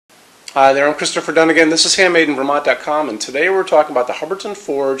Hi there, I'm Christopher Dunn again. This is HandmadeInVermont.com, and today we're talking about the Hubbardton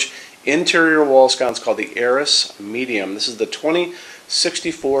Forge interior wall sconce called the Airis Medium. This is the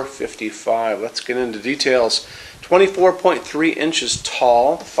 2064-55. Let's get into details. 24.3 inches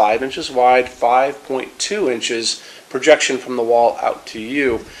tall, 5 inches wide, 5.2 inches projection from the wall out to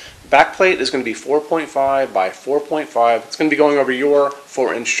you. Backplate is going to be 4.5 by 4.5. It's going to be going over your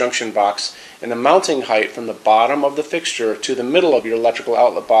 4-inch junction box. And the mounting height from the bottom of the fixture to the middle of your electrical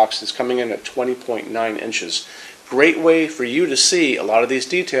outlet box is coming in at 20.9 inches. Great way for you to see a lot of these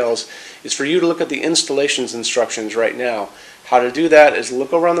details is for you to look at the installations instructions right now. How to do that is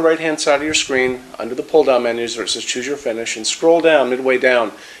look over on the right hand side of your screen under the pull down menus where it says choose your finish, and scroll down midway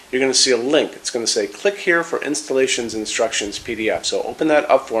down. You're going to see a link. It's going to say click here for installations instructions PDF. So open that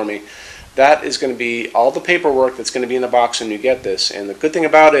up for me. That is going to be all the paperwork that's going to be in the box when you get this. And the good thing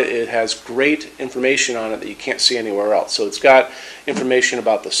about it, it has great information on it that you can't see anywhere else. So it's got information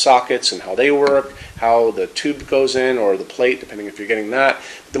about the sockets and how they work, how the tube goes in, or the plate, depending if you're getting that.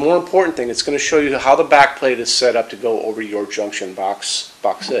 But the more important thing, it's going to show you how the back plate is set up to go over your junction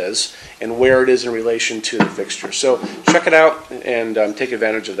boxes and where it is in relation to the fixture. So check it out and take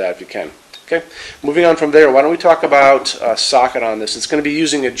advantage of that if you can. Okay, moving on from there, why don't we talk about a socket on this. It's going to be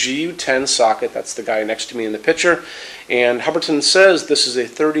using a GU10 socket. That's the guy next to me in the picture. And Hubbardton says this is a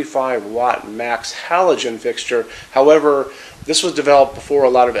 35 watt max halogen fixture. However, this was developed before a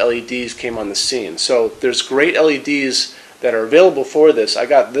lot of LEDs came on the scene. So there's great LEDs that are available for this. I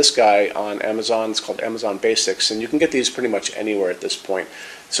got this guy on Amazon. It's called Amazon Basics, and you can get these pretty much anywhere at this point.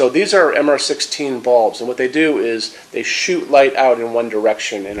 So these are MR16 bulbs, and what they do is they shoot light out in one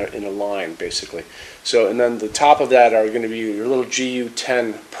direction in a line, basically. So, and then the top of that are going to be your little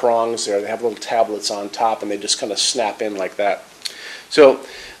GU10 prongs there. They have little tablets on top, and they just kind of snap in like that. So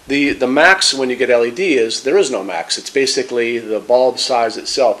the max when you get LED is, there is no max. It's basically the bulb size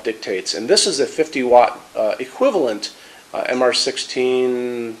itself dictates. And this is a 50 watt equivalent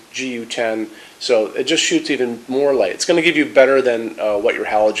MR16 GU10, so it just shoots even more light. It's going to give you better than what your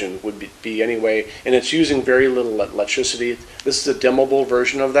halogen would be anyway, and it's using very little electricity. This is a dimmable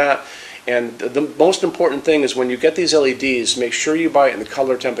version of that. And the most important thing is when you get these LEDs, make sure you buy it in the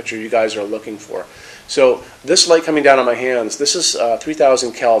color temperature you guys are looking for. So this light coming down on my hands, this is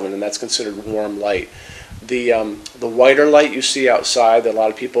 3000 Kelvin, and that's considered warm light. The whiter light you see outside that a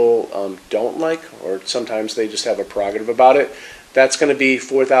lot of people don't like, or sometimes they just have a prerogative about it, that's going to be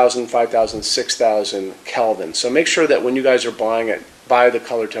 4000, 5000, 6000 Kelvin. So make sure that when you guys are buying it, buy the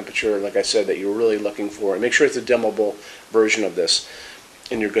color temperature, like I said, that you're really looking for. And make sure it's a dimmable version of this,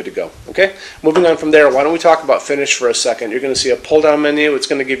 and you're good to go. Okay, moving on from there, why don't we talk about finish for a second. You're going to see a pull down menu. It's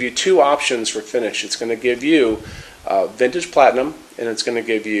going to give you two options for finish. It's going to give you vintage platinum, and it's going to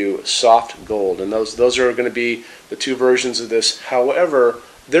give you soft gold, and those are going to be the two versions of this. However,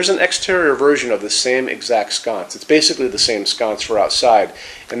 there's an exterior version of the same exact sconce. It's basically the same sconce for outside,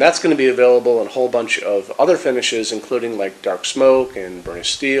 and that's going to be available in a whole bunch of other finishes, including like dark smoke and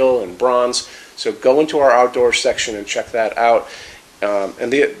burnished steel and bronze. So go into our outdoor section and check that out.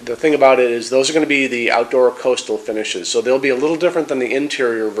 And the thing about it is those are going to be the outdoor coastal finishes. So they'll be a little different than the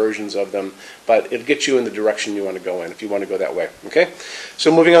interior versions of them, but it'll get you in the direction you want to go in if you want to go that way. Okay?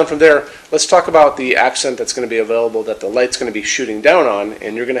 So moving on from there, let's talk about the accent that's going to be available that the light's going to be shooting down on,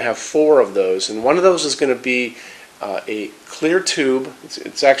 and you're going to have 4 of those. And one of those is going to be a clear tube.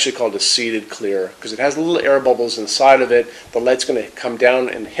 It's actually called a seated clear because it has little air bubbles inside of it. The light's going to come down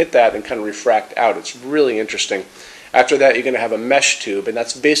and hit that and kind of refract out. It's really interesting. After that, you're going to have a mesh tube, and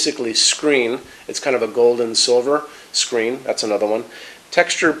that's basically screen. It's kind of a gold and silver screen. That's another one.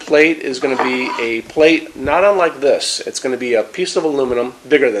 Textured plate is going to be a plate not unlike this. It's going to be a piece of aluminum,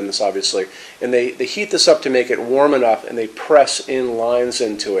 bigger than this obviously, and they heat this up to make it warm enough, and they press in lines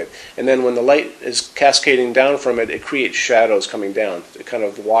into it. And then when the light is cascading down from it, it creates shadows coming down. It kind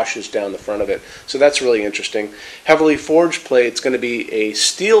of washes down the front of it. So that's really interesting. Heavily forged plate is going to be a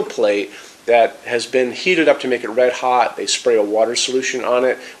steel plate that has been heated up to make it red hot. They spray a water solution on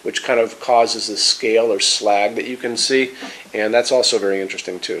it, which kind of causes the scale or slag that you can see, and that's also very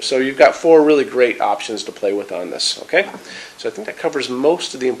interesting too. So you've got 4 really great options to play with on this. Okay, so I think that covers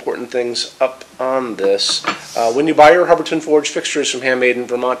most of the important things up on this. When you buy your Hubbardton Forge fixtures from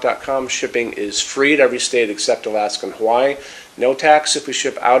HandmadeInVermont.com, shipping is free to every state except Alaska and Hawaii. No tax if we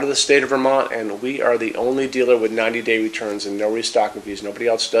ship out of the state of Vermont, and we are the only dealer with 90-day returns and no restocking fees. Nobody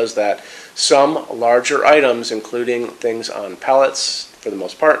else does that. Some larger items, including things on pallets for the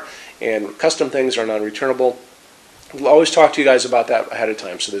most part, and custom things are non-returnable. We'll always talk to you guys about that ahead of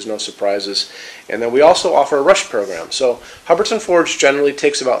time, so there's no surprises. And then we also offer a rush program. So Hubbardton Forge generally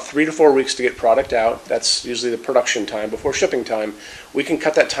takes about 3 to 4 weeks to get product out. That's usually the production time before shipping time. We can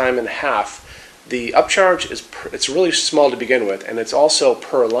cut that time in half. The upcharge it's really small to begin with, and it's also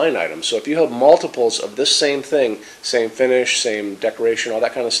per line item. So if you have multiples of this same thing, same finish, same decoration, all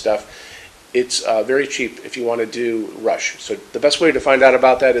that kind of stuff, it's very cheap if you want to do rush. So the best way to find out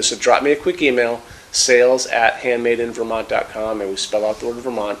about that is to drop me a quick email, sales@HandmadeInVermont.com, and we spell out the word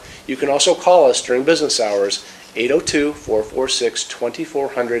Vermont. You can also call us during business hours,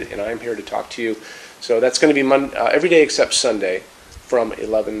 802-446-2400, and I'm here to talk to you. So that's going to be every day except Sunday from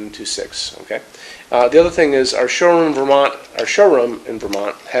 11 to 6. Okay. The other thing is our showroom in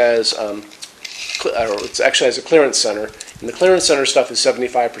Vermont has it actually has a clearance center, and the clearance center stuff is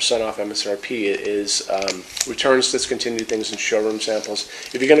 75% off MSRP. It is returns, discontinued things, and showroom samples.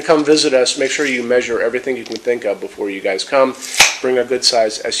 If you're going to come visit us, make sure you measure everything you can think of before you guys come. Bring a good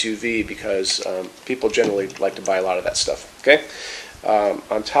size SUV because people generally like to buy a lot of that stuff. Okay.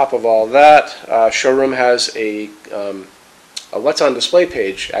 On top of all that, showroom has a what's on display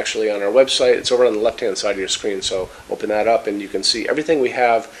page actually on our website. It's over on the left hand side of your screen, so open that up and you can see everything we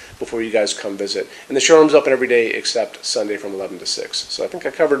have before you guys come visit. And the showroom's open every day except Sunday from 11 to 6. So I think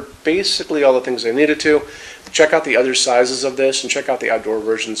I covered basically all the things I needed to. Check out the other sizes of this and check out the outdoor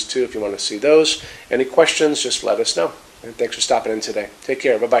versions too if you want to see those. Any questions, just let us know. And thanks for stopping in today. Take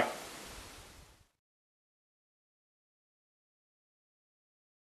care. Bye-bye.